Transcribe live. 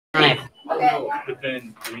But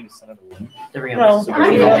then we need to send it a link. No, they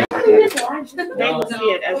will see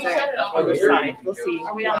it as on the side. We'll see.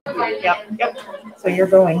 Yep. So you're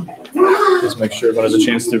going. Just make sure everyone has a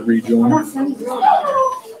chance to rejoin. It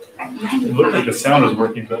looks like the sound is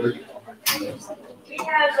working better. We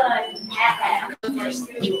have half.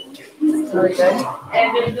 Very good.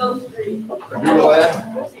 And it goes through.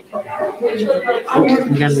 Seems like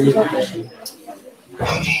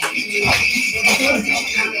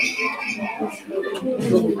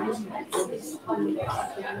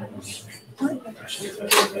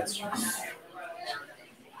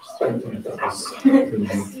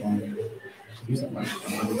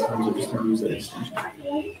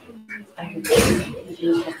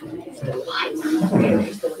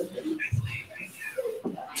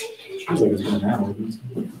it's been an hour.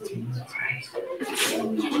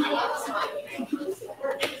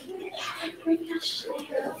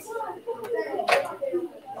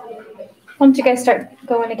 Why don't you guys start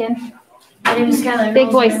going again? My name is Skylar. Big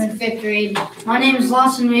voice. I'm in 5th grade. My name is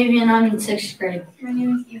Lawson Wavy and I'm in 6th grade. My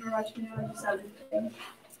name is Eva Rochman. I'm in 7th grade.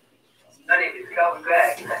 My name is Calvin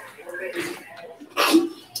Gregg.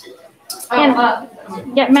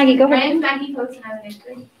 Yeah, Maggie, go My ahead. name is Maggie Coates and I'm in 8th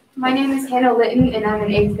grade. My name is Hannah Litton and I'm in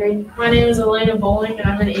 8th grade. My name is Elena Bowling and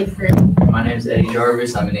I'm in 8th grade. My name is Eddie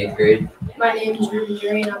Jarvis. I'm in 8th grade. My name is Ruby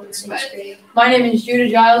Jerry and I'm in 6th grade. My name is Judah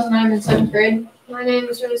Giles and I'm in 7th grade. My name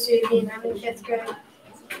is Rose Wavy and I'm in 5th grade.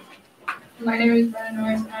 My name is Brennan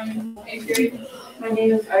Norris and I'm in 8th grade. My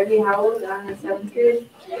name is Arby Howells and I'm in 7th grade.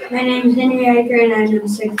 My name is Henry Eicher and I'm in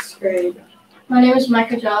 6th grade. My name is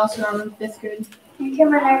Micah Giles and I'm in 5th grade. I'm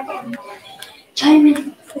Cameron Arkin. I'm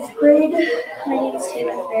in 5th grade. My name is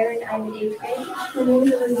Taylor Fair and I'm in 8th grade. My name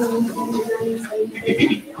is Elizabeth and I'm in 7th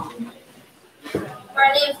grade. My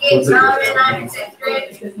name is Gabe Solomon and I'm in 6th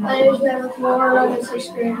grade. My name is Neville Moore and I'm in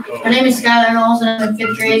 6th grade. My name is Skylar Knowles and I'm in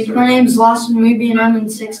 5th grade. My name is Lawson Wavy and I'm in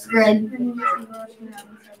 6th grade. My name is Eva Rochman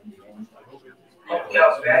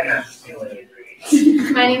and I'm in 7th grade.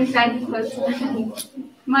 My name is Maggie Coates.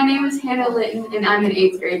 My name is Hannah Litton and I'm in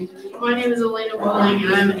 8th grade. My name is Elena Bowling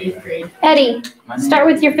and I'm in 8th grade. Eddie, start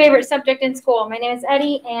with your favorite subject in school. My name is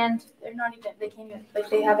Eddie, and They're not even, they can't even, like,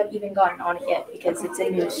 they haven't even gotten on it yet because it's a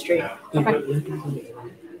new stream.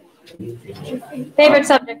 favorite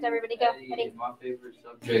subject, everybody go. Eddie. My favorite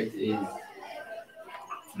subject is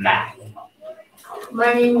math.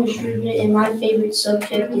 My name is Ruby and my favorite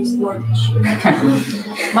subject is lunch.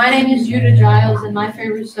 My name is Judah Giles and my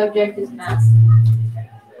favorite subject is math.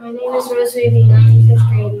 My name is Rose Wavy and I'm in 5th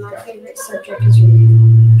grade. My favorite subject is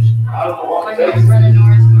reading. My name is Brennan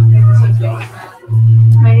Norris and my favorite subject is math.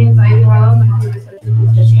 My name is Ivy Harlow. My favorite subject is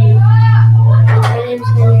history. My name is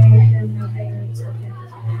Henry and my favorite subject is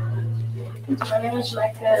math. My name is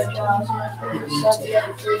Micah Giles and my favorite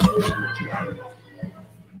subject is reading.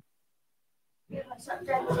 My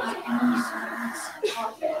subject is English science.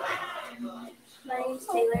 My name is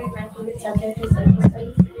Taylor and my favorite subject is social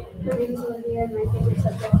studies. My name is Olivia and my favorite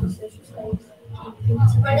subject is social studies.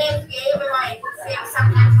 My name is Gabe and my favorite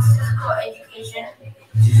subject is physical education.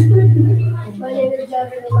 My name is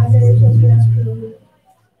Devin and my favorite subject is PE.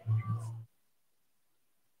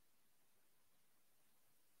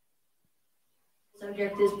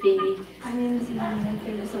 Subject is PE. My name is Ian and my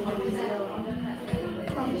favorite subject is biology.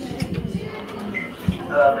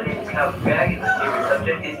 My name is Calvin Gregg and my favorite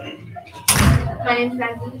subject is history. My name is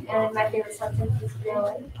Maggie and my favorite subject is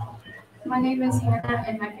biology. My name is Hannah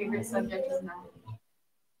and my favorite subject is math.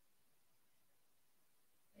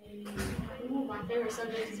 My favorite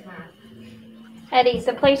subject is math. Eddie,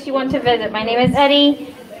 the place you want to visit. My name is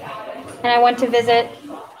Eddie, and I want to visit.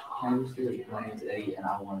 My name is Eddie and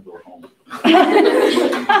I want to go home.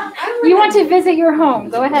 You want to visit your home.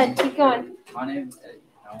 Go ahead, keep going. My name is Eddie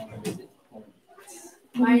and I want to visit home.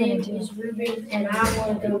 My name is Ruby and I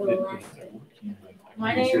want to go to Alaska.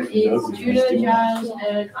 My name is Judah Giles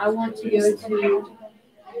and I want to go to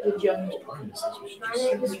the jungle. My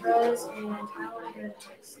name is Rose and I want to go to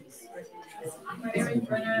Texas. My name is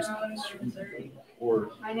Brennan and I want to go to Missouri.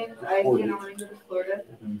 My name is Ivy and I want to go to Florida.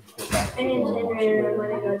 My name is Henry and I want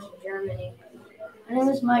to go to Germany. My name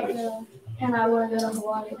is Micah and I want to go to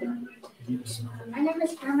Hawaii. My name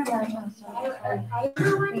is Cameron Arkin. I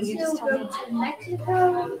want to go to Mexico.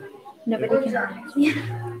 Nobody can.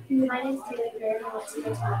 My name is Taylor Fair and I want to go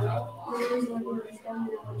to Hawaii. My name is Lincoln Wisdom and I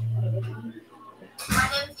want to go to Italy. My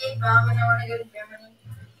name is Gabe Baum and I want to go to Germany.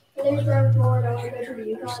 My name is Robert Moore and I want to go to the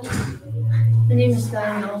Yukon. My name is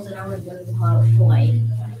Skylar Knowles and I want to go to Hawaii.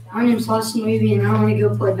 My name is Lawson Wavy and I want to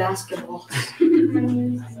go play basketball. My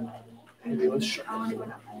name is I want to go to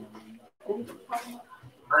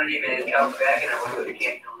My name is Calvin Gregg and I want to go to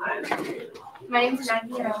Canton, Ohio. My name is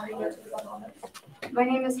Maggie and I want to go to the Bahamas. My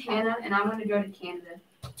name is Hannah and I want to go to Canada.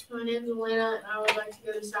 My name is Elena and I would like to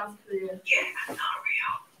go to South Korea.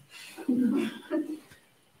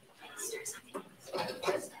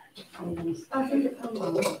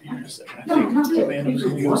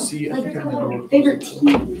 Favorite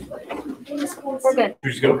team. We're good.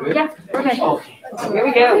 We just go. Yeah, we're good. Here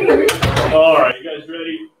we go. All right, you guys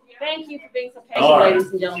ready? Thank you for being so All patient, right.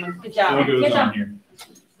 ladies and gentlemen. Good What job. goes Good on job. here?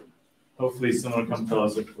 Hopefully someone will come tell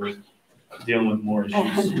us if we're dealing with more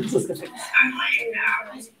issues.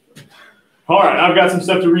 All right, I've got some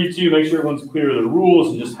stuff to read to you. Make sure everyone's clear of the rules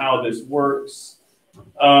and just how this works.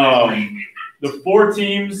 The 4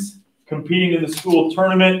 teams competing in the school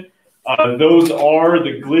tournament, those are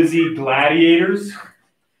the Glizzy Gladiators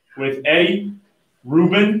with Eddie,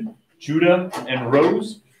 Ruben, Judah, and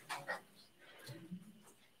Rose.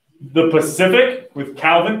 The Pacific with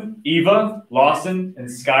Calvin, Eva, Lawson, and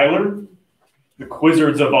Skylar. The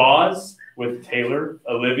Quizzards of Oz with Taylor,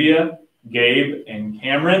 Olivia, Gabe, and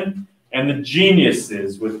Cameron. And the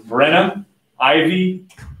Geniuses with Brenna, Ivy,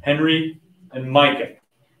 Henry, and Micah.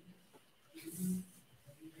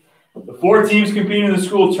 The 4 teams competing in the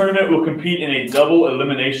school tournament will compete in a double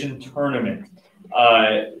elimination tournament.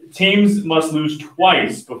 Teams must lose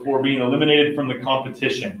twice before being eliminated from the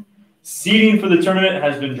competition. Seeding for the tournament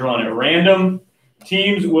has been drawn at random.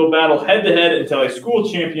 Teams will battle head-to-head until a school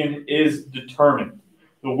champion is determined.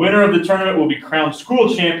 The winner of the tournament will be crowned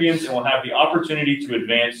school champions and will have the opportunity to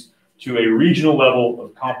advance to a regional level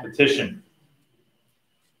of competition.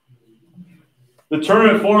 The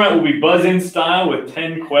tournament format will be buzz-in style with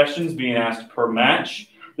 10 questions being asked per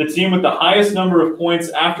match. The team with the highest number of points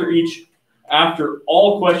after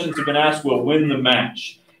all questions have been asked will win the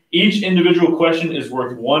match. Each individual question is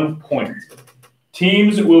worth 1 point.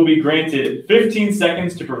 Teams will be granted 15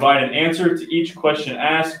 seconds to provide an answer to each question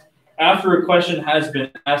asked. After a question has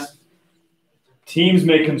been asked, teams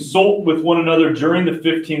may consult with one another during the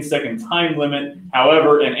 15-second time limit.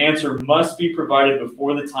 However, an answer must be provided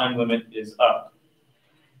before the time limit is up.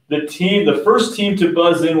 The first team to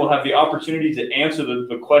buzz in will have the opportunity to answer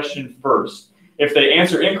the question first. If they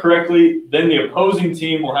answer incorrectly, then the opposing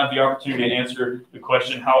team will have the opportunity to answer the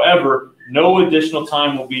question. However, no additional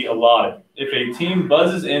time will be allotted. If a team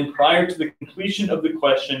buzzes in prior to the completion of the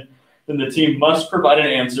question, then the team must provide an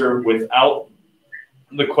answer without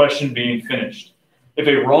the question being finished. If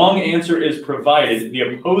a wrong answer is provided,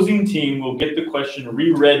 the opposing team will get the question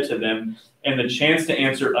reread to them and the chance to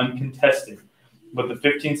answer uncontested, but the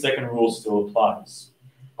 15-second rule still applies.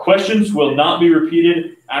 Questions will not be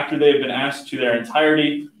repeated after they have been asked to their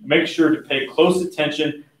entirety. Make sure to pay close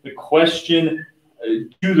attention to the question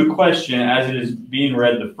as it is being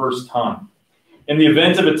read the first time. In the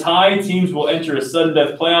event of a tie, teams will enter a sudden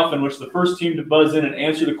death playoff in which the first team to buzz in and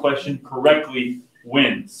answer the question correctly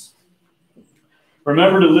wins.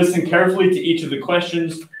 Remember to listen carefully to each of the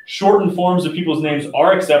questions. Shortened forms of people's names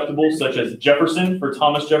are acceptable, such as Jefferson for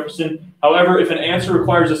Thomas Jefferson. However, if an answer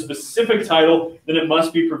requires a specific title, then it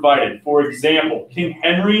must be provided. For example, King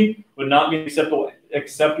Henry would not be an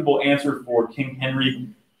acceptable answer for King Henry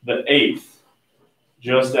VIII,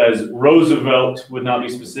 just as Roosevelt would not be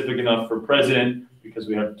specific enough for president because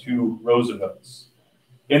we have 2 Roosevelts.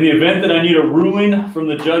 In the event that I need a ruling from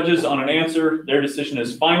the judges on an answer, their decision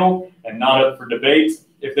is final and not up for debate.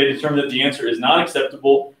 If they determine that the answer is not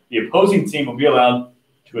acceptable, the opposing team will be allowed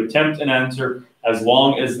to attempt an answer as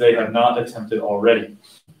long as they have not attempted already.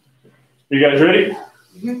 Are you guys ready?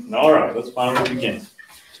 Mm-hmm. All right, let's finally begin.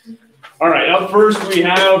 All right, up first we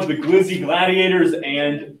have the Glizzy Gladiators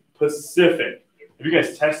and Pacific. Have you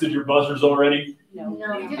guys tested your buzzers already? No.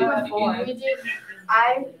 We did before.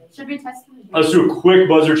 Should we test them? Let's do a quick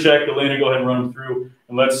buzzer check. Elena, go ahead and run them through.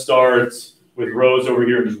 And let's start with Rose over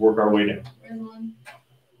here and just work our way down. Red 1.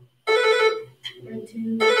 Red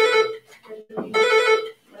 2. Red 3.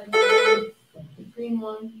 Red 4. Green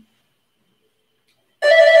 1.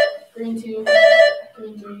 Green 2.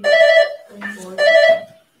 Green 3. Green 4.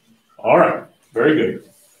 All right. Very good.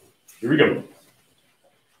 Here we go.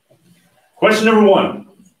 Question number 1.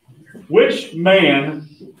 Which man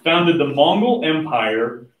founded the Mongol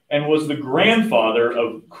Empire and was the grandfather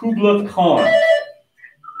of Kublai Khan?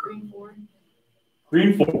 Green 4.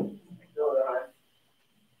 Green 4.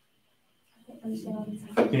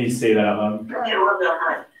 Can you say that out loud?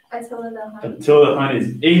 Attila the Hun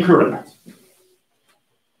is incorrect.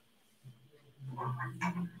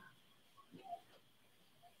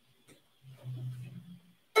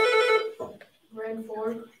 Red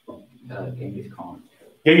 4. Genghis Khan.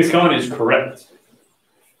 Genghis Khan is correct.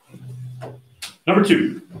 Number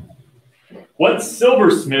 2. What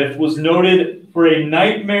silversmith was noted for a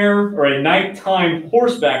nightmare or a nighttime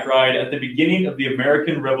horseback ride at the beginning of the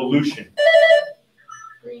American Revolution?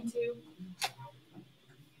 Green 2.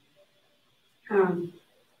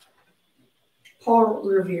 Paul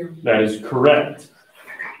Revere. That is correct.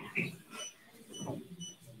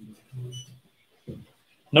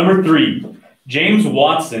 Number 3, James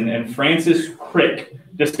Watson and Francis Crick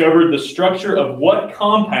discovered the structure of what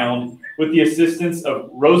compound with the assistance of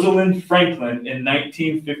Rosalind Franklin in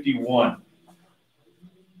 1951?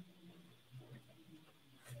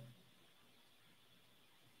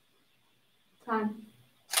 Time.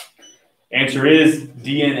 Answer is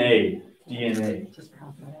DNA. DNA.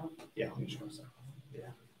 Yeah.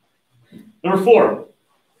 Number 4,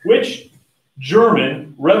 which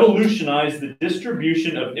German revolutionized the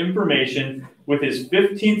distribution of information with his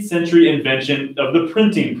 15th century invention of the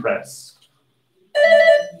printing press?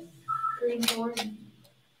 Green 4.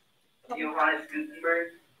 Johannes Gutenberg.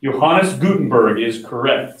 Johannes Gutenberg is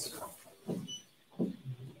correct.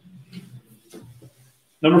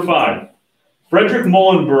 Number 5, Frederick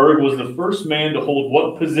Muhlenberg was the first man to hold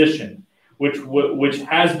what position, which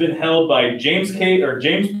has been held by James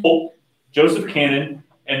Polk, Joseph Cannon,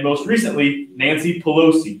 and most recently Nancy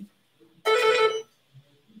Pelosi?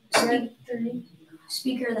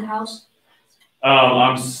 Speaker of the House.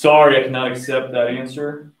 I'm sorry, I cannot accept that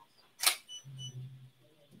answer.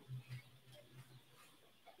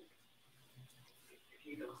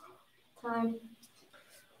 Time.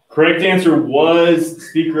 Correct answer was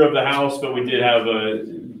Speaker of the House, but we did have a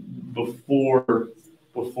before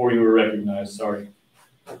you were recognized. Sorry.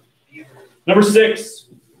 Number 6,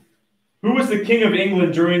 who was the King of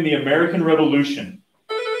England during the American Revolution?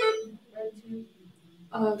 Red 2.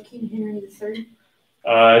 King Henry III.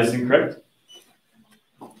 Is incorrect.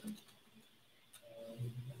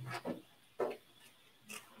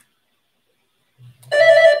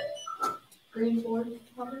 Green 4.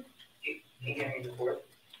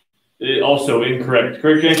 Also incorrect.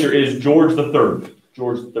 Correct answer is George III.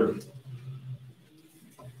 George III.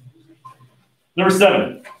 Number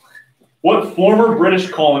 7. What former British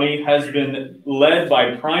colony has been led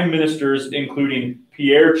by prime ministers including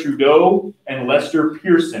Pierre Trudeau and Lester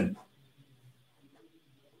Pearson?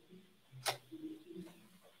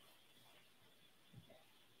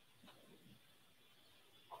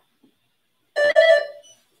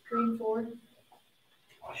 Green 4.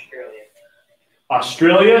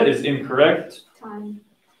 Australia is incorrect. Time.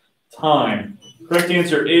 Time. Correct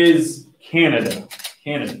answer is Canada.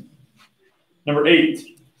 Canada. Number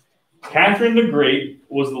 8. Catherine the Great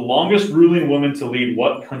was the longest ruling woman to lead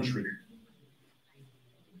what country?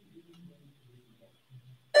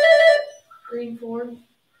 Green 4.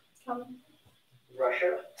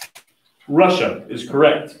 Russia. Russia is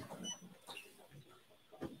correct.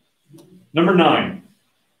 Number 9.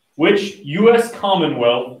 Which U.S.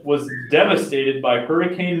 Commonwealth was devastated by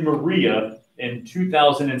Hurricane Maria in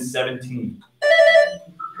 2017?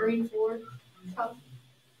 Green 4.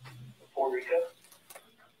 Puerto Rico.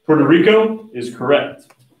 Puerto Rico is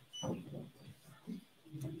correct.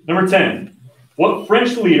 Number 10. What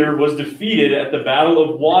French leader was defeated at the Battle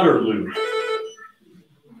of Waterloo?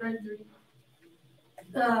 Red 3.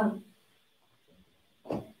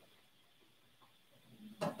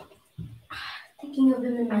 Thinking of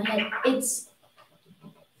him in my head.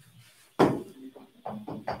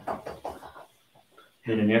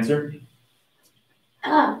 Need an answer?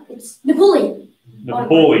 It's Napoleon.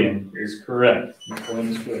 Napoleon is correct. Napoleon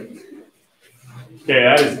is correct. Okay,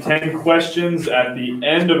 that is 10 questions. At the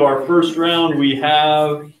end of our first round, we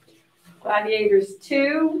have Gladiators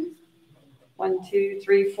 2, 1, 2,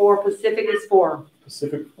 3, 4. Pacific is 4.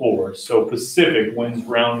 Pacific 4. So Pacific wins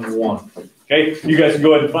round 1. Okay, you guys can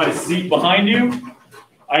go ahead and find a seat behind you.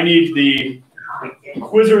 I need the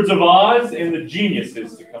Wizards of Oz and the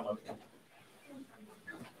Geniuses to come up here.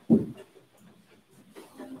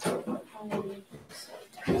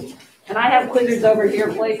 Can I have Quizzards over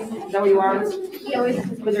here, please? Is that where you are?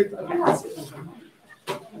 Quizzards, okay.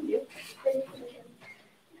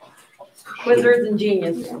 Quizzards and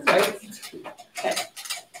Genius, right? Okay.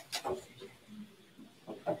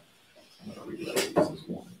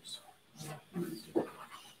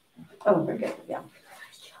 Oh, very good, yeah.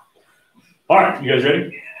 All right, you guys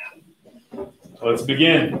ready? Let's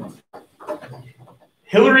begin.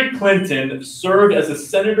 Hillary Clinton served as a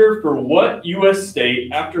senator for what U.S.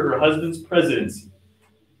 state after her husband's presidency?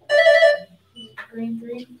 Green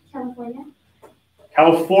 3. California.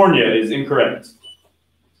 California is incorrect.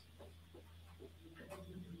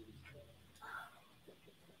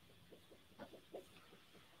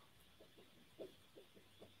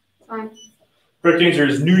 Time. Correct answer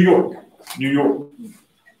is New York. New York.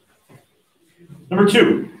 Number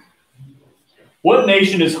 2. What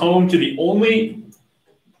nation is home to the only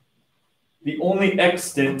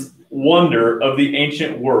extant wonder of the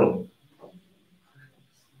ancient world?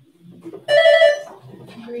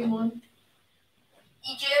 Green one.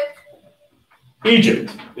 Egypt.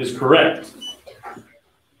 Egypt is correct.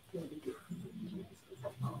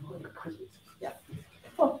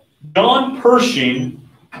 John Pershing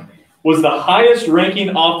was the highest ranking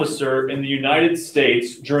officer in the United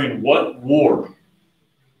States during what war?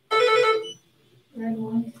 Red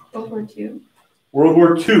one. World War II. World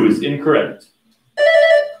War II is incorrect.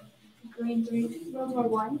 Green 3. World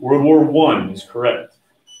War I. World War I is correct.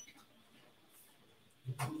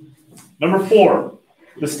 Number 4.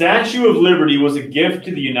 The Statue of Liberty was a gift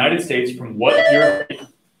to the United States from what year?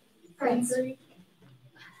 France.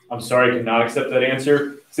 I'm sorry, I cannot accept that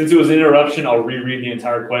answer. Since it was an interruption, I'll reread the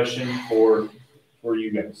entire question for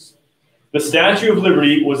you guys. The Statue of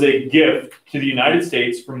Liberty was a gift to the United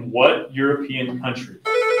States from what European country?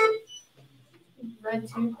 Red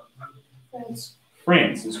 2. France.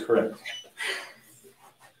 France is correct.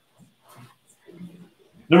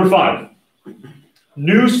 Number 5.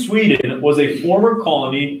 New Sweden was a former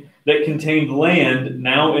colony that contained land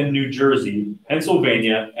now in New Jersey,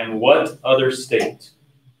 Pennsylvania, and what other state?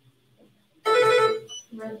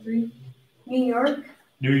 Red 3. New York.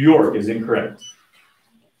 New York is incorrect.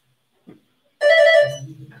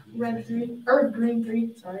 Red 3. Or green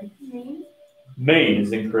 3. Sorry. Maine. Maine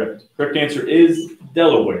is incorrect. Correct answer is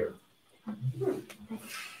Delaware.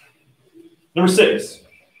 Number 6.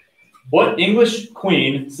 What English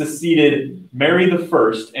queen succeeded Mary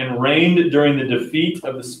I and reigned during the defeat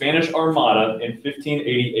of the Spanish Armada in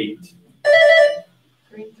 1588?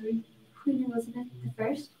 Green 3. Queen Elizabeth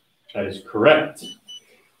I. That is correct.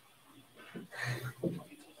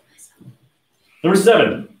 Number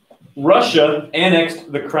 7. Russia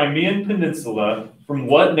annexed the Crimean Peninsula from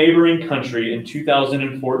what neighboring country in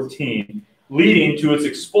 2014, leading to its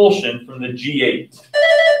expulsion from the G8?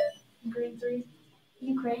 Green 3.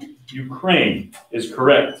 Ukraine. Ukraine is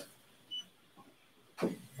correct.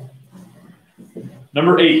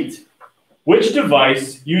 Number 8. Which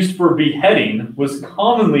device used for beheading was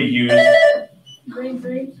commonly used? Green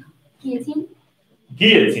 3. Guillotine.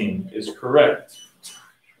 Guillotine is correct.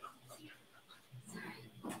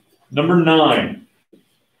 Number 9.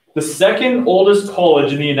 The second oldest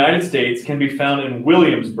college in the United States can be found in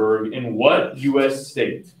Williamsburg in what U.S.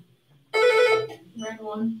 state? Red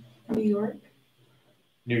 1. New York.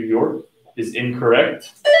 New York is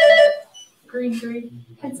incorrect. Green 3.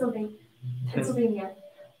 Pennsylvania. Pennsylvania.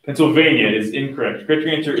 Pennsylvania is incorrect. Correct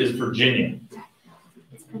answer is Virginia.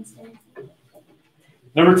 It's Penn State.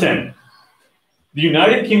 Number 10. The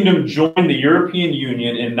United Kingdom joined the European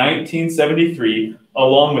Union in 1973,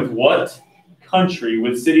 along with what country,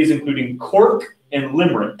 with cities including Cork and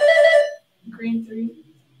Limerick? Green 3.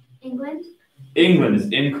 England. England is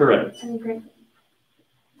incorrect. I mean, Great.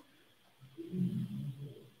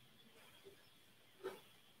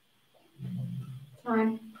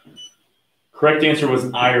 Time. Correct answer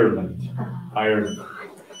was Ireland. Ireland.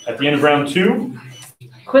 At the end of round 2.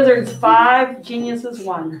 Quizzards 5, Geniuses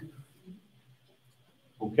 1.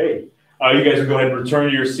 Okay. You guys will go ahead and return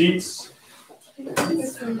to your seats. The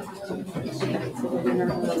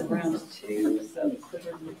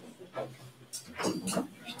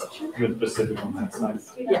With Pacific on that side.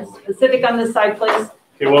 Yes, Pacific on this side, please.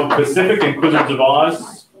 Okay, well, Pacific and Wizards of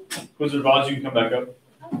Oz. Wizard of Oz, you can come back up.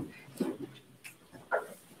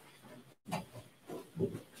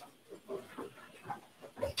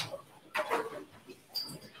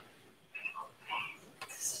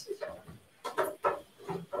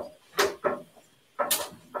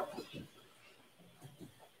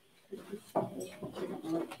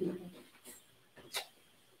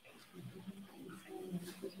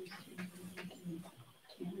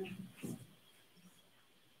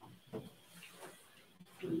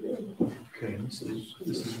 Okay, this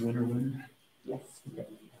is winner. Yes.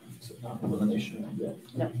 So not elimination yet.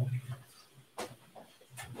 No.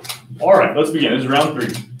 All right, let's begin. This is round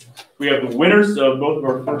 3. We have the winners of both of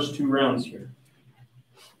our first 2 rounds here.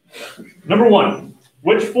 Number 1,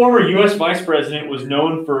 which former U.S. Vice President was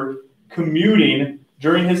known for commuting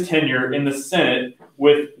during his tenure in the Senate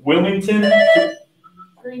with Wilmington?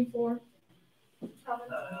 Green 4.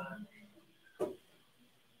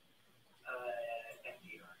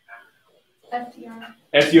 FDR.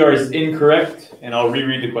 FDR is incorrect, and I'll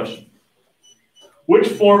reread the question. Which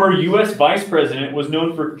former U.S. Vice President was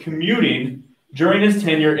known for commuting during his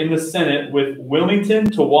tenure in the Senate with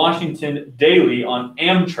Wilmington to Washington daily on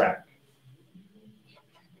Amtrak?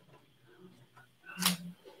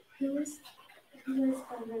 Who was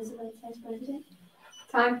Roosevelt's vice president?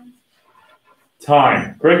 Time.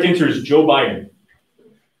 Time. Correct answer is Joe Biden.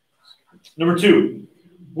 Number 2.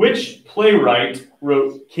 Which playwright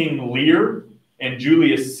wrote King Lear and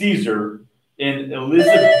Julius Caesar in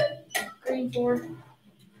Elizabeth? Green 4.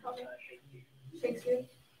 Shakespeare.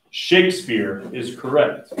 Shakespeare is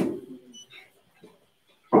correct.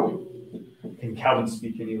 Can Calvin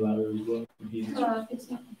speak any louder as well?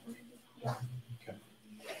 Okay.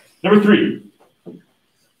 Number 3.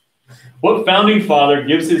 What founding father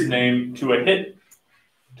gives his name to a hit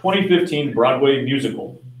 2015 Broadway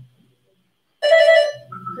musical?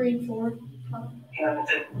 Green 4.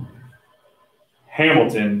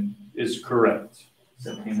 Hamilton is correct. Is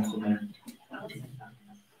that Hamilton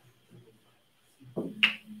there?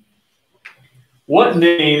 What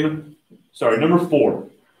name, number 4.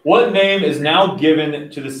 What name is now given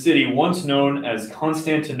to the city once known as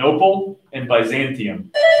Constantinople and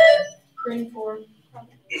Byzantium? Green 4.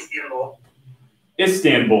 Istanbul.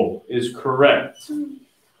 Istanbul is correct.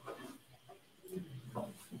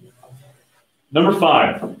 Number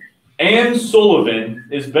 5. Anne Sullivan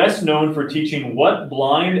is best known for teaching what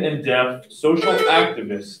blind and deaf social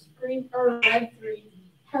activist? Green or red 3.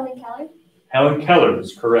 Helen Keller. Helen Keller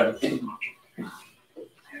is correct.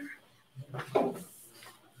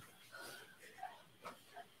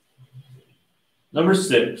 Number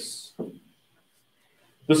 6.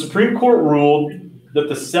 The Supreme Court ruled that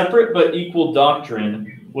the separate but equal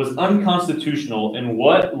doctrine was unconstitutional in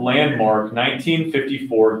what landmark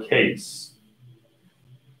 1954 case?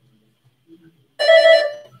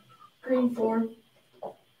 Green 4.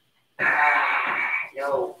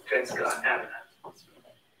 No, Dred Scott.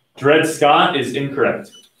 Dred Scott is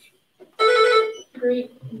incorrect. Green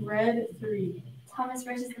red 3. Thomas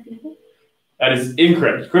versus the people. That is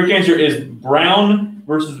incorrect. Correct answer is Brown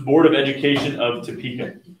versus Board of Education of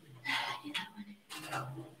Topeka.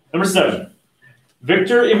 Number 7.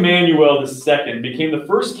 Victor Emmanuel II became the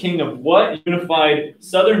first king of what unified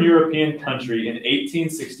Southern European country in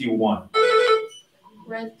 1861?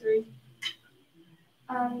 Red 3.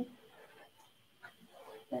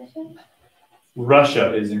 Russia.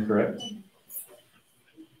 Russia is incorrect.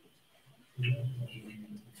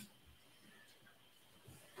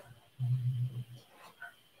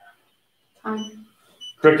 Time.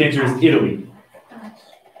 Correct answer is Italy.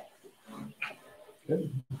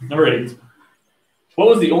 Good. Number 8. What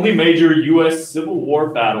was the only major U.S. Civil War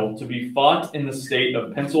battle to be fought in the state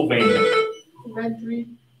of Pennsylvania? Red 3.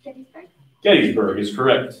 Gettysburg. Gettysburg is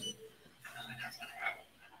correct.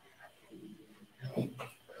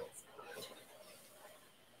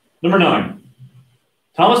 Number 9.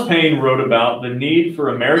 Thomas Paine wrote about the need for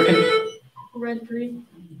American... Red 3.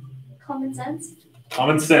 Common sense.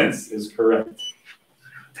 Common sense is correct.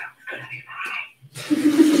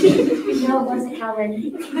 No, it wasn't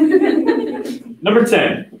Calvin. Number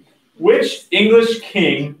 10. Which English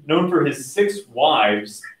king, known for his 6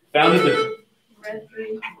 wives, founded the... Red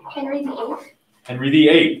 3. Henry VIII. Henry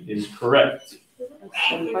VIII is correct.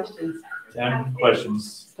 10 questions. 10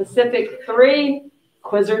 questions. Pacific 3,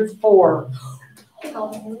 Quizzards 4.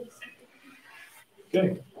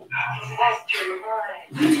 Okay.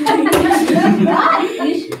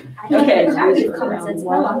 Okay,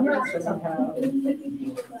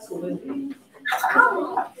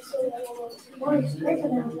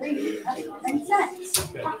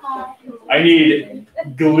 I need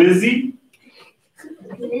Glizzy.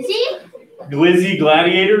 Glizzy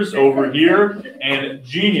gladiators over here and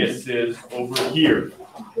geniuses over here.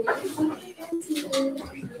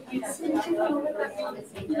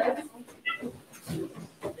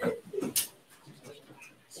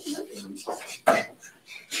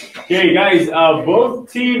 Okay, guys,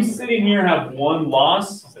 both teams sitting here have 1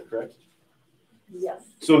 loss. Is that correct? Yes.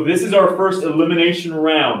 So this is our first elimination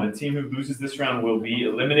round. The team who loses this round will be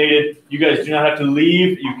eliminated. You guys do not have to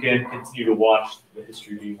leave. You can continue to watch the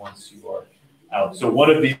History Bee once you are out. So one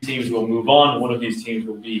of these teams will move on. One of these teams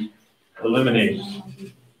will be eliminated.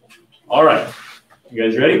 All right. You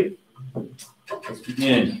guys ready? Let's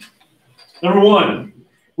begin. Number 1.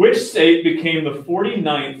 Which state became the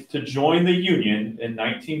 49th to join the Union in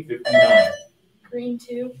 1959? Green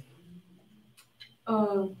 2.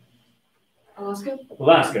 Alaska.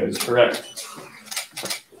 Alaska is correct.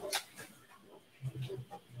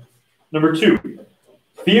 Number 2.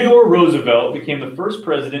 Theodore Roosevelt became the first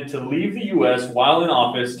president to leave the U.S. while in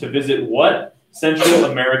office to visit what Central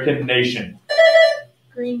American nation?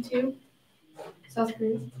 Green 2. South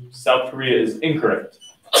Korea. South Korea is incorrect.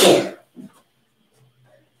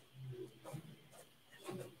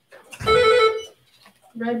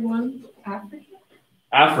 Red 1. Africa.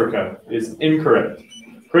 Africa is incorrect.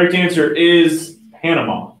 Correct answer is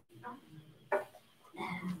Panama.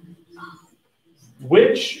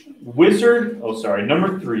 Which wizard,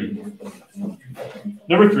 number three.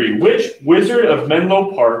 Number three, which wizard of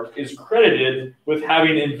Menlo Park is credited with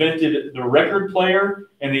having invented the record player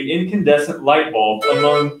and the incandescent light bulb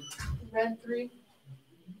among... Red 3.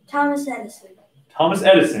 Thomas Edison. Thomas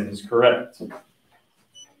Edison is correct.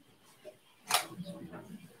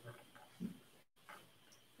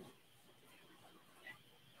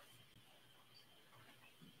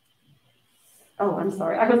 Oh, I'm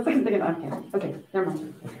sorry. I was thinking, okay, never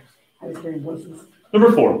mind. I was hearing voices.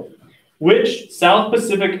 Number 4. Which South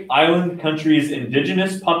Pacific island country's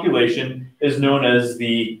indigenous population is known as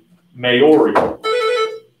the Maori?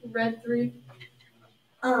 Red 3.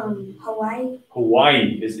 Hawaii.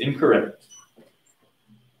 Hawaii is incorrect.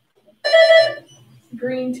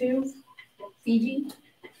 Green 2. Fiji.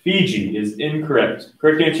 Fiji is incorrect.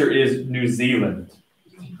 Correct answer is New Zealand.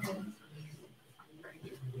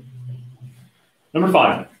 Number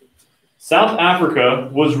 5. South Africa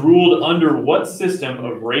was ruled under what system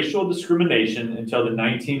of racial discrimination until the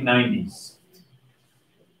 1990s?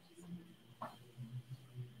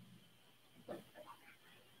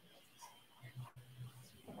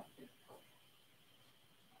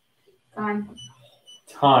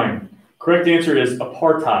 Time. Correct answer is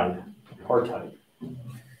apartheid. Apartheid.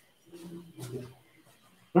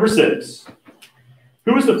 Number 6.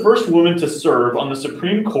 Who was the first woman to serve on the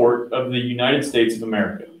Supreme Court of the United States of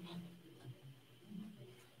America?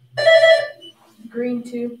 Green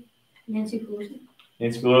 2. Nancy Pelosi.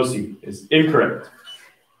 Nancy Pelosi is incorrect.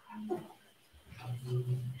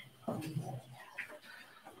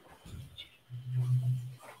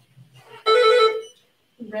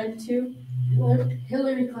 Red 2.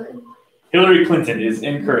 Hillary Clinton. Hillary Clinton is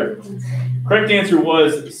incorrect. Correct answer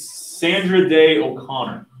was Sandra Day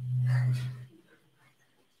O'Connor.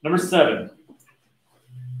 Number 7.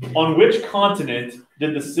 On which continent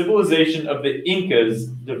did the civilization of the Incas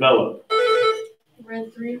develop?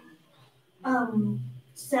 Red 3.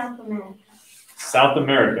 South America. South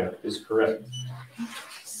America is correct.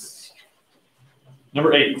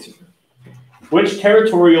 Number 8. Which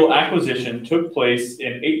territorial acquisition took place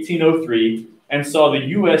in 1803 and saw the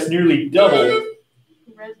U.S. nearly double?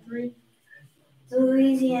 Red 3. The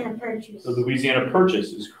Louisiana Purchase. The Louisiana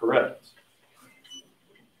Purchase is correct.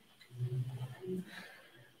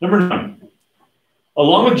 Number 9.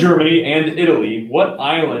 Along with Germany and Italy, what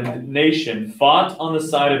island nation fought on the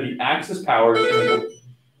side of the Axis powers in the...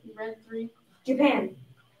 Red 3. Japan.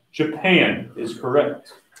 Japan is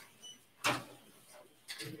correct.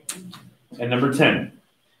 And number 10.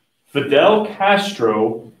 Fidel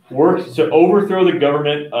Castro worked to overthrow the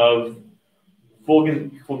government of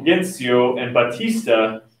Fulgencio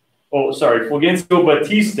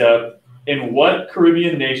Batista in what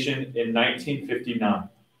Caribbean nation in 1959?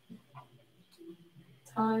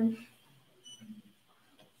 Time.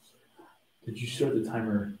 Did you start the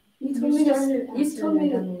timer? You told me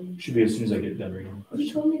to. Should be as soon as I get done reading the question.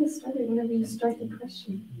 You told me to start it whenever you start the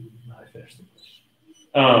question. I finished the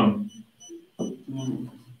question.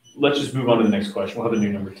 Let's just move on to the next question. We'll have a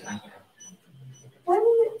new number 10.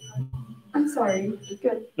 I'm sorry.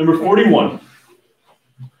 Good. Number 41.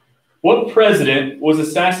 What president was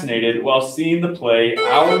assassinated while seeing the play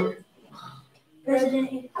Our...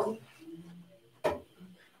 President.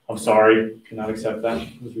 I'm sorry. Cannot accept that.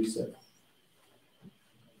 Let's reset.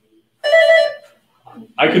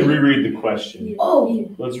 I could reread the question. Oh.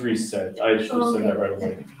 Let's reset. I should have said that right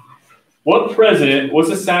away. What president was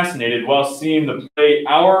assassinated while seeing the play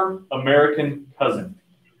Our American Cousin?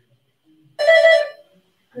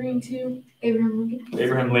 Green 2. Abraham Lincoln.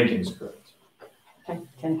 Abraham Lincoln is correct. Okay,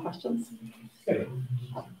 10 questions. Okay.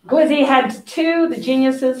 Glizzy had 2, the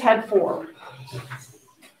geniuses had 4.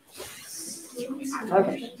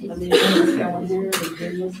 Okay, let me just go in here. The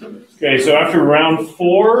geniuses. Okay, so after round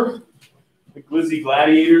 4, the Glizzy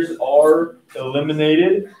Gladiators are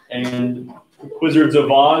eliminated, and the Wizards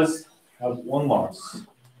of Oz have 1 loss.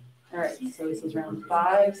 All right, so this is round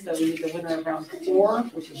 5. So we need the winner of round 4,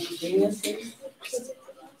 which is the geniuses.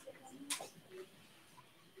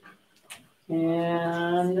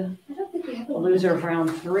 And the loser of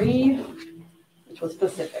round 3, which was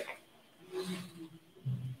Pacific.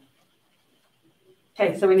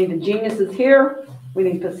 Okay, so we need the geniuses here. We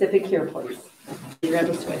need Pacific here, please. You're going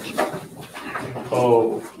to switch.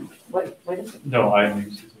 Oh. What is it? No, I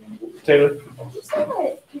didn't. Taylor? You said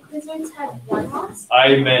that the Wizards had 1 loss?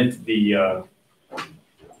 I meant the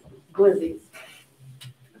Glizzies.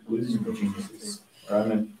 Wizards or geniuses. Or I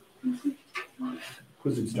meant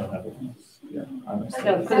Wizards don't have a loss. Yeah, I missed that.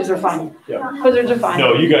 No, Wizards are fine. Yeah. Wizards are fine.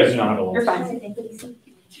 No, you guys do not have a loss. You're fine.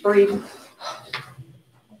 Breathe.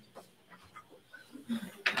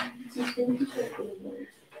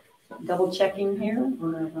 double checking here.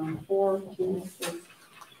 We're on round 4, geniuses.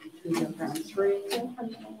 We go round 3,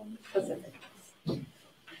 Pacific.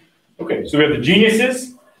 Okay, so we have the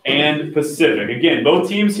geniuses and Pacific. Again, both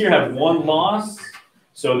teams here have one loss,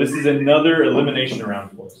 so this is another elimination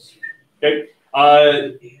round for us. Okay,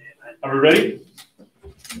 are we ready?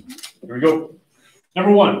 Here we go.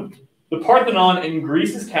 Number 1, the Parthenon in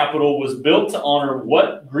Greece's capital was built to honor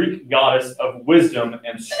what Greek goddess of wisdom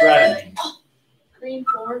and strategy? Green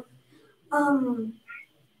 4.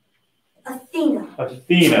 Athena.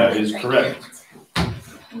 Athena is correct.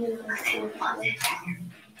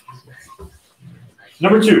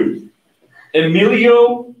 Number 2,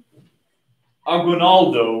 Emilio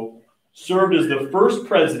Aguinaldo served as the first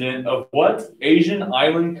president of what Asian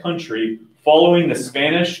island country following the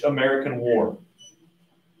Spanish-American War?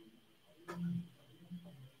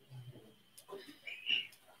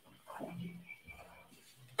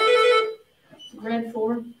 Red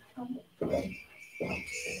 4.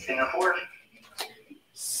 Singapore.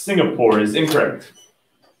 Singapore is incorrect.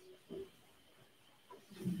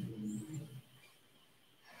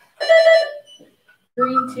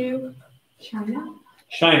 Green 2. China.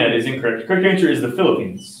 China is incorrect. Correct answer is the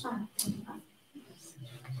Philippines.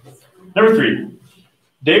 Number 3,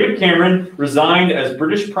 David Cameron resigned as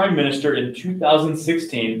British Prime Minister in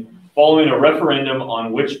 2016 following a referendum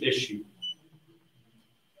on which issue?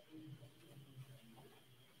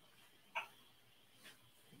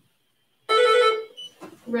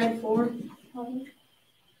 Red 4.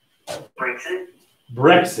 Brexit.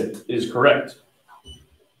 Brexit is correct.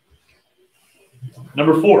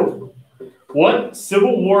 Number 4, what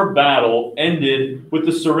Civil War battle ended with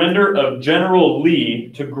the surrender of General Lee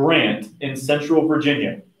to Grant in Central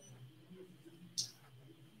Virginia?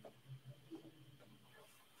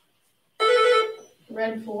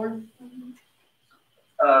 Red 4.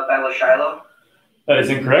 Battle of Shiloh. That is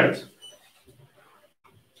incorrect.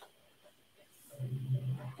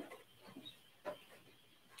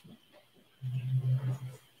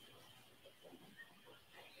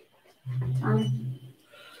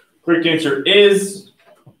 Correct answer is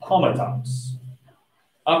Appomattox.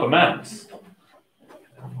 Appomattox.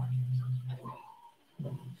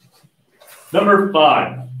 Number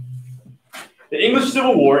 5. The English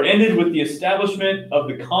Civil War ended with the establishment of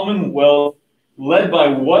the Commonwealth led by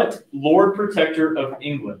what Lord Protector of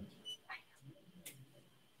England?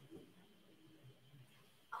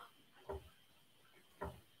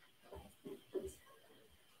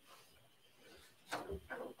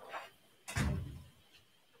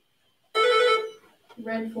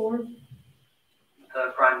 Red 4.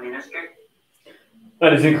 The Prime Minister.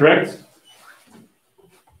 That is incorrect.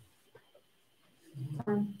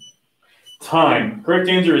 Time. Correct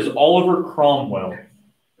answer is Oliver Cromwell.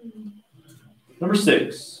 Number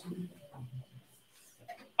 6.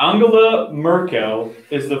 Angela Merkel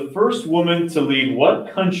is the first woman to lead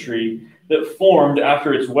what country that formed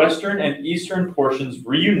after its western and eastern portions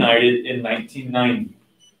reunited in 1990?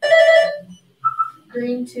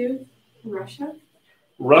 Green 2. Russia.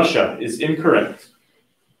 Russia is incorrect.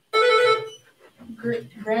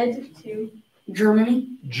 Red 2. Germany.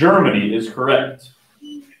 Germany is correct.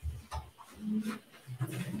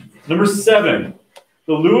 Number 7.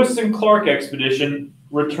 The Lewis and Clark expedition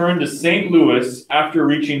returned to St. Louis after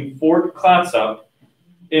reaching Fort Clatsop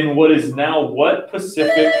in what is now what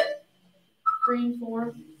Pacific? Green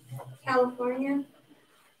 4. California.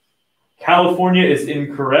 California is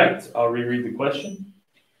incorrect. I'll reread the question.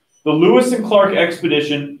 The Lewis and Clark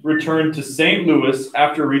expedition returned to St. Louis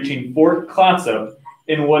after reaching Fort Clatsop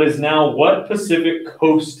in what is now what Pacific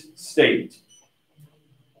Coast state?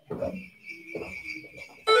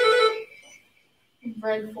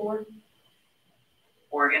 Red 4.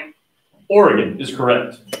 Oregon. Oregon is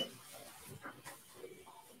correct.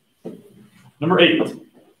 Number 8.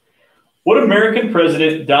 What American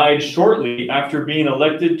president died shortly after being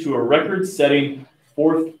elected to a record-setting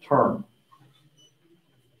 4th term?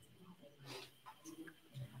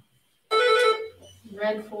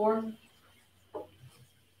 Red 4.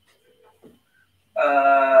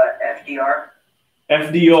 FDR.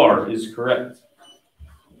 FDR is correct.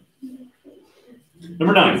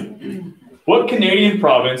 Number 9. What Canadian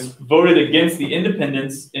province voted against the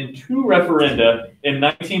independence in 2 referenda in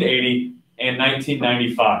 1980 and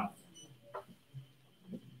 1995?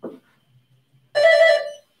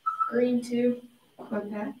 Green 2.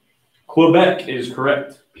 Quebec. Quebec is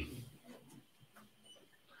correct.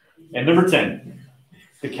 And number 10.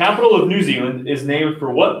 The capital of New Zealand is named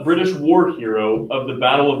for what British war hero of the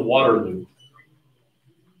Battle of Waterloo?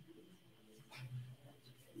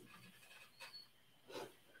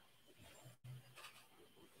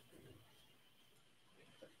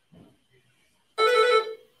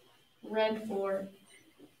 Red 4.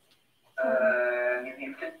 New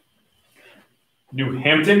Hampton. New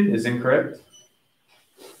Hampton is incorrect.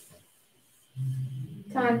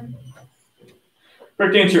 Time.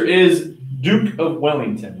 Correct answer is Duke of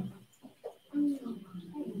Wellington.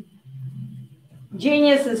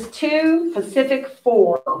 Genius is 2, Pacific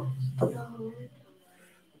 4.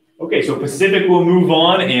 Okay, so Pacific will move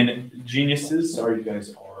on, and Geniuses, sorry, you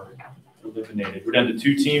guys are eliminated. We're down to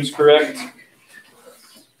 2 teams, correct?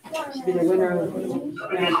 Should be the winner of round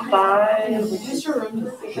 5.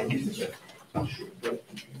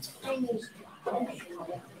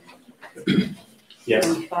 Yes.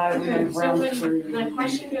 Round 5, and So round when 3. the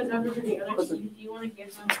question goes over to the other team, do you want to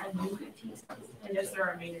give them a new 15 seconds? And just the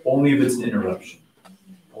remainder? Only if it's an interruption.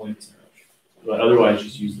 Only if it's an interruption. But otherwise,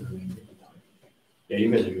 just use the remainder of the time. Yeah,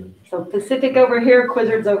 you guys are good. So Pacific over here,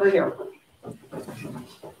 Quizzards over here.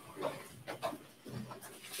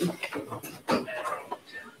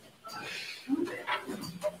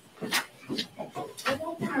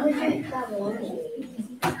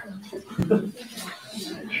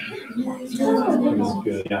 That's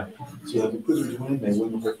good, yeah. So if the Quizzers win, they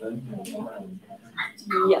win the whole thing?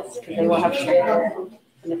 Yes, because they will have to.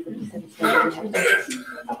 And if the Pacific's going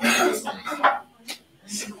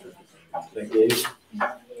to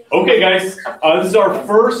Okay, guys, this is our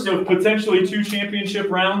first of potentially 2 championship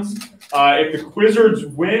rounds. If the Quizzards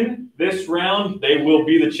win this round, they will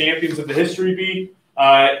be the champions of the History Bee.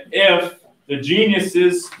 If the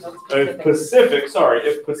Geniuses, if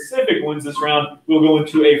Pacific wins this round, we'll go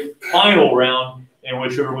into a final round, and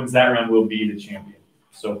whichever wins that round will be the champion.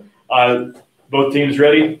 So, both teams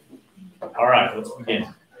ready? All right, let's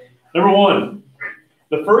begin. Number 1.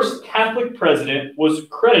 The first Catholic president was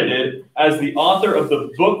credited as the author of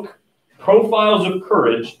the book Profiles of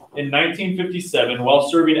Courage in 1957 while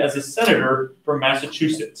serving as a senator from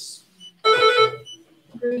Massachusetts.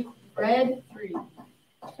 Red 3.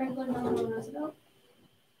 Franklin Delano Roosevelt.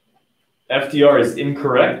 FDR is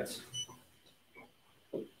incorrect.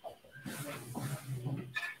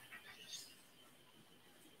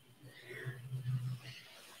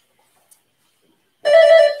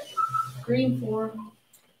 Green 4.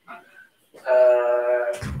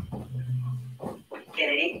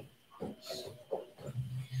 Kennedy.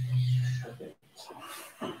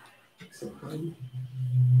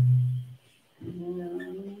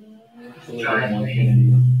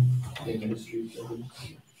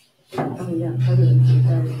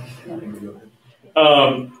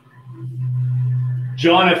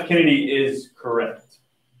 John F. Kennedy is correct.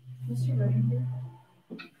 Mr. Rodenberg.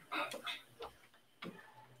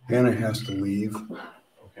 Hannah has to leave.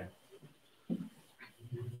 Okay.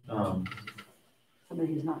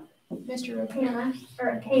 Somebody's not. Mr. Rodenberg. Hannah,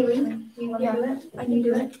 or Haley, do you want to do it? I can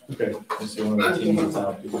do it. Okay. Let's see one of the teams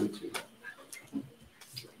out to do it too.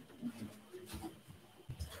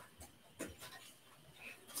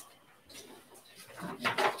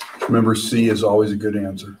 Remember, C is always a good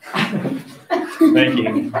answer. Thank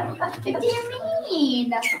you. What do you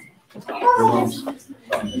mean?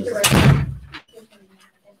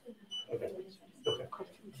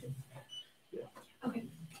 Okay.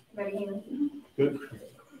 Ready, Haley? Good.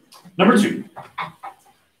 Number 2.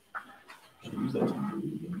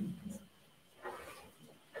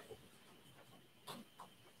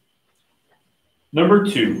 Number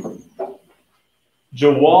 2.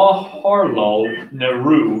 Jawaharlal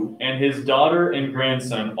Nehru and his daughter and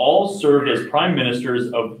grandson all served as prime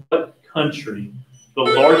ministers of what country? The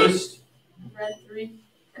largest. Red 3.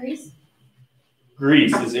 Greece.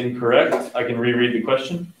 Greece is incorrect. I can reread the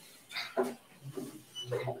question.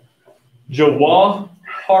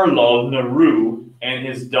 Jawaharlal Nehru and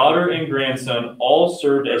his daughter and grandson all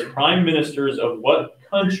served as prime ministers of what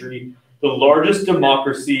country? The largest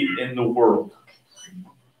democracy in the world.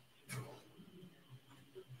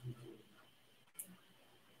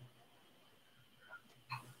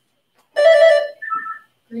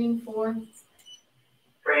 Green 4.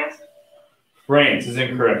 France. France is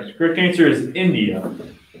incorrect. Correct answer is India.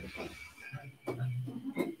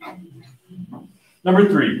 Number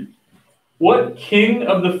 3. What king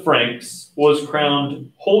of the Franks was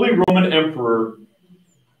crowned Holy Roman Emperor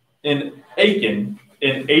in Aachen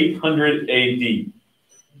in 800 AD?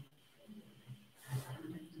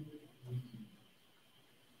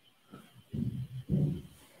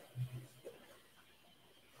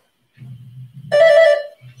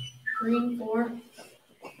 Green 4.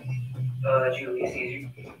 Julius Caesar.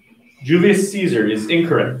 Julius Caesar is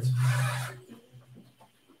incorrect.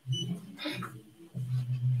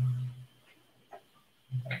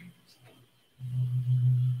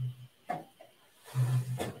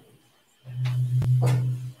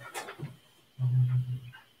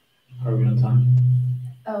 All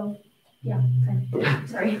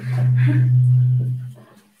Sorry.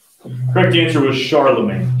 Correct answer was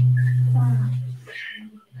Charlemagne.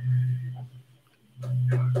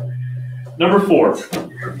 Number 4.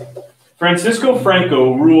 Francisco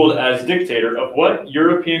Franco ruled as dictator of what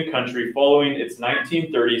European country following its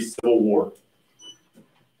 1930 Civil War?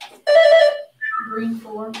 Green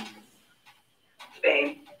 4.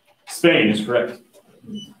 Spain. Spain is correct.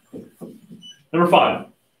 Number 5.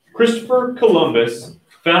 Christopher Columbus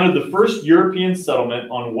founded the first European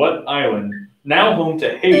settlement on what island, now home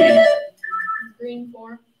to Haiti? Green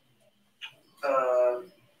 4.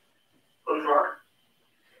 Plymouth Rock.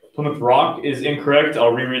 Plymouth Rock is incorrect.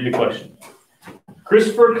 I'll reread the question.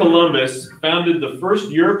 Christopher Columbus founded the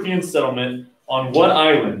first European settlement on what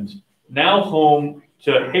island, now home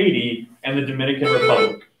to Haiti and the Dominican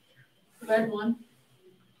Republic? Red 1.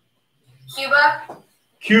 Cuba.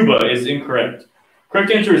 Cuba is incorrect.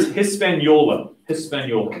 Correct answer is Hispaniola.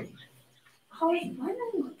 Hispaniola. Oh, wait, I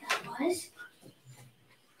know what that was.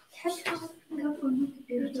 Christopher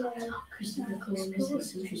Columbus and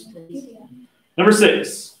social studies. Number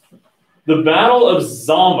 6. The Battle of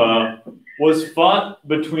Zama was fought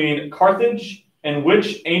between Carthage and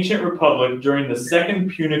which ancient republic during the Second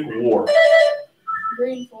Punic War?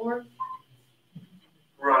 Green 4.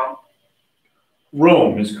 Rome.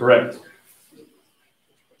 Rome is correct.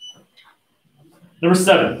 Number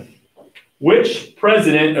 7. Which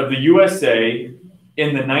president of the USA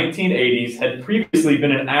in the 1980s had previously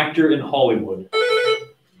been an actor in Hollywood?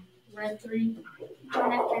 Red 3.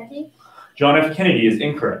 John F. Kennedy. John F. Kennedy is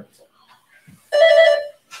incorrect.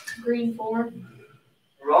 Green 4.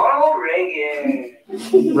 Ronald Reagan.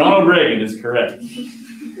 Ronald Reagan is correct.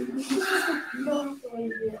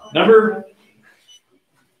 Number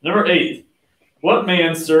 8. What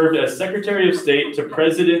man served as Secretary of State to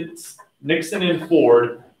Presidents Nixon and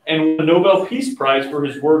Ford and won the Nobel Peace Prize for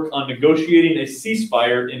his work on negotiating a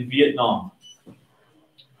ceasefire in Vietnam?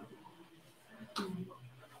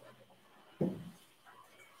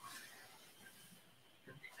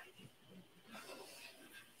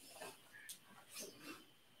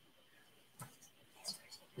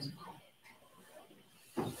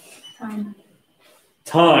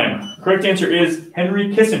 Time. Correct answer is Henry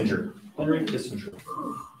Kissinger. Henry Kissinger.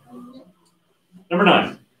 Number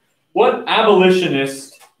 9. What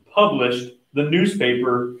abolitionist published the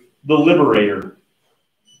newspaper The Liberator?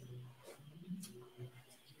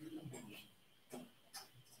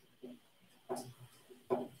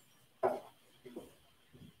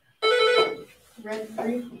 Red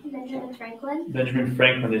 3. Benjamin Franklin. Benjamin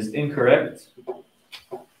Franklin is incorrect.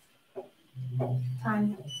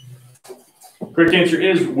 Time. Correct answer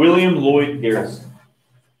is William Lloyd Garrison.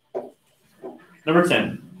 Number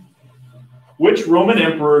 10. Which Roman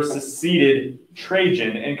emperor succeeded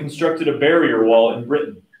Trajan and constructed a barrier wall in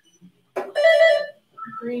Britain?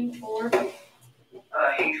 Green 4.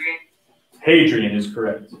 Hadrian. Hadrian is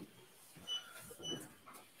correct.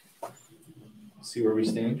 Let's see where we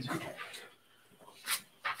stand.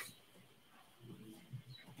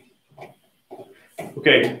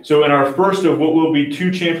 Okay, so in our first of what will be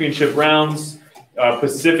 2 championship rounds,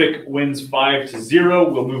 Pacific wins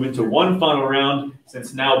 5-0. We'll move into one final round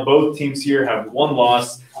since now both teams here have 1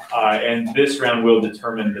 loss, and this round will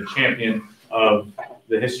determine the champion of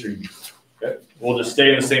the history. Okay, we'll just stay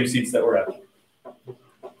in the same seats that we're at.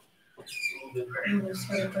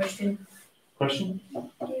 Question?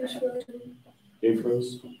 Dave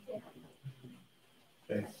Rose?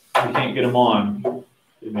 Okay, if we can't get him on,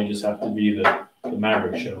 it may just have to be the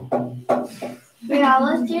Maverick show. Yeah,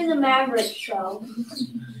 let's do the Maverick show.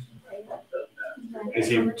 Is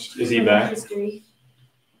he back?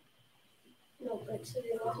 No, but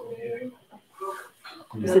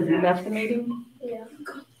You said you left the meeting? yeah.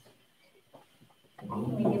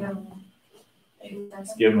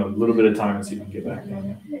 Let's give him a little bit of time and see if he can get back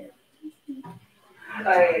in.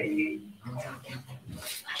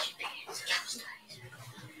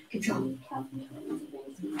 Good job.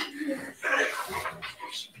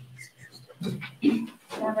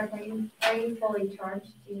 Maverick, are you fully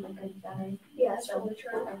charged? Do you have a good battery? Yeah, it's fully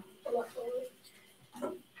charged.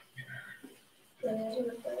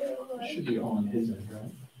 Should be on his end,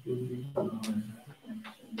 right?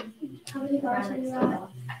 How many bars are you at?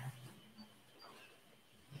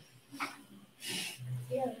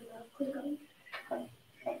 Yeah, click on.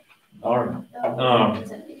 All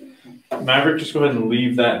right. Maverick, just go ahead and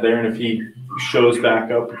leave that there, and if he shows back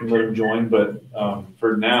up, we can let him join. But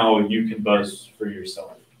for now, you can buzz for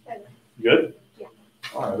yourself. Good? Yeah.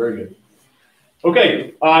 All right, very good. Okay,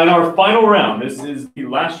 in our final round, this is the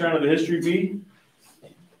last round of the History Bee.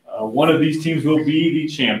 One of these teams will be the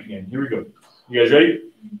champion. Here we go. You guys ready?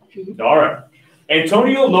 All right.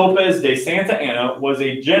 Antonio Lopez de Santa Anna was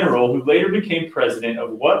a general who later became president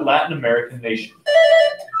of what Latin American nation?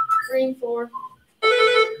 Green 4.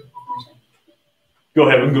 Go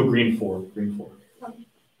ahead, we can go green 4. Green 4.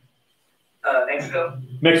 Mexico.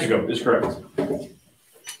 Mexico is correct.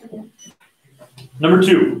 Number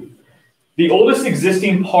 2. The oldest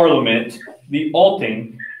existing parliament, the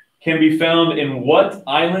Althing, can be found in what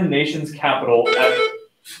island nation's capital at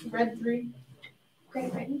Red 3.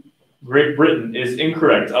 Great Britain. Great Britain is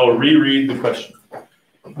incorrect. I will reread the question.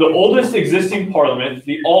 The oldest existing parliament,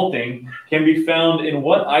 the Althing, can be found in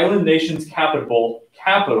what island nation's capital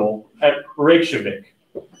at Reykjavik?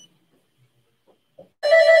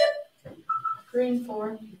 Green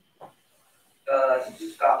 4.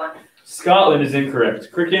 Scotland. Scotland is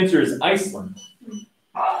incorrect. Correct answer is Iceland.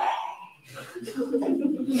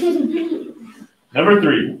 Number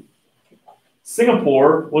 3.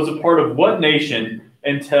 Singapore was a part of what nation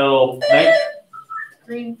until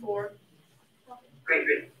Green 4. Great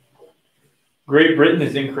Britain. Great Britain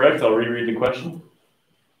is incorrect. I'll reread the question.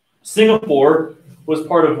 Singapore was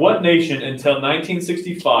part of what nation until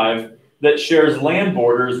 1965 that shares land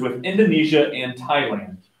borders with Indonesia and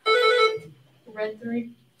Thailand? Red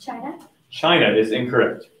 3. China. China is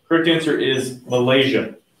incorrect. Correct answer is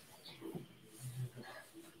Malaysia.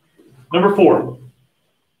 Number 4.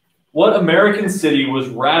 What American city was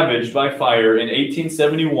ravaged by fire in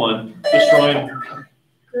 1871, destroying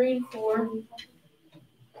Green 4.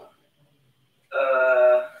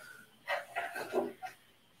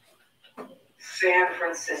 San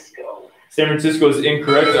Francisco. San Francisco is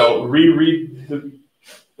incorrect. I'll reread the.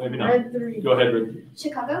 Maybe not. Red 3. Go ahead, Red.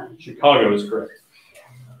 Chicago. Chicago is correct.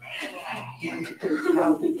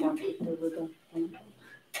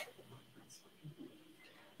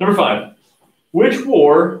 Number 5. Which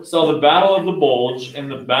war saw the Battle of the Bulge and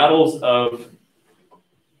the battles of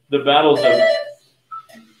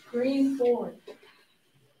Green 4.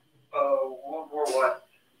 World War I.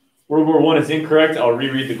 World War I is incorrect. I'll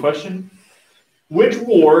reread the question. Which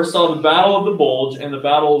war saw the Battle of the Bulge and the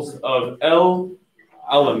battles of El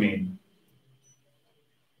Alamein?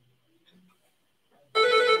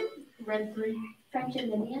 Red 3. French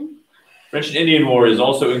and Indian. French and Indian War is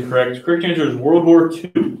also incorrect. Correct answer is World War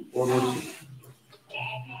II. World War II.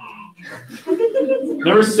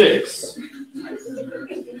 Number 6.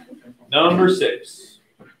 Number 6.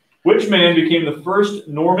 Which man became the first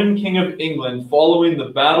Norman king of England following the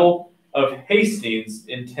Battle of Hastings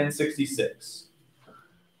in 1066?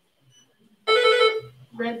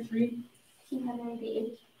 Red 3. King Henry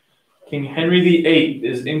VIII. King Henry VIII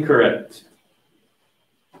is incorrect.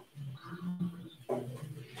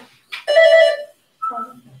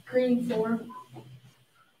 Green 4.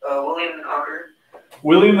 William the Conqueror.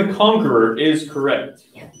 William the Conqueror is correct.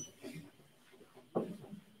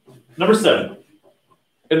 Number 7.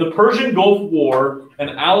 In the Persian Gulf War, an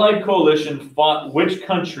allied coalition fought which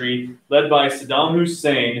country led by Saddam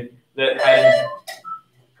Hussein that had...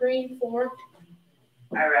 Green 4.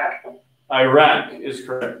 Iraq. Iraq is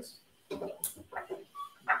correct.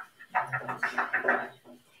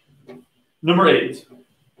 Number 8.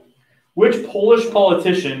 Which Polish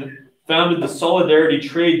politician founded the Solidarity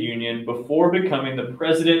Trade Union before becoming the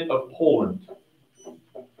president of Poland?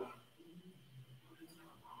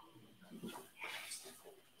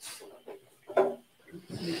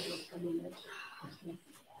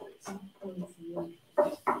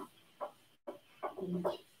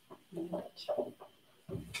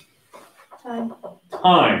 Time.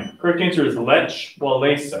 Time. Correct answer is Lech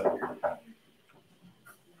Walesa.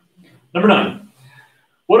 Number 9.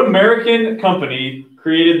 What American company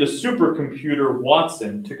created the supercomputer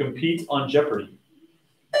Watson to compete on Jeopardy?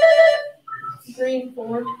 Green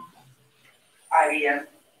 4. IBM.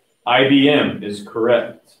 IBM is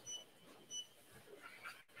correct.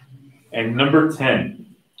 And number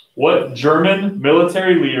 10. What German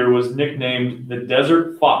military leader was nicknamed the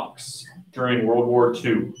Desert Fox during World War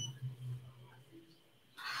II?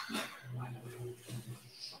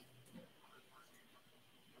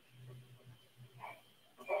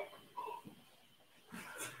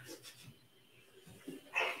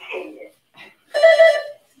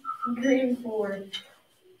 Green 4.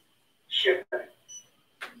 Sure.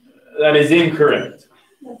 That is incorrect.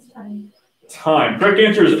 That's time. Time. Correct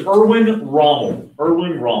answer is Erwin Rommel.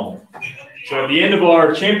 Erwin Rommel. So at the end of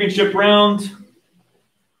our championship round,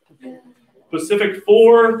 Pacific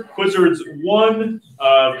 4, Quizzards 1.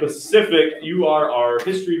 Pacific, you are our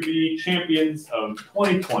History B champions of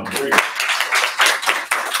 2020. Very good.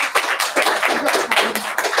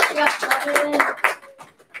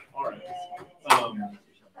 All right.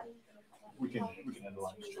 We can end the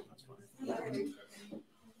live stream. That's fine.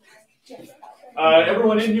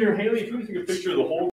 Everyone in here, Haley, if you want to take a picture of the whole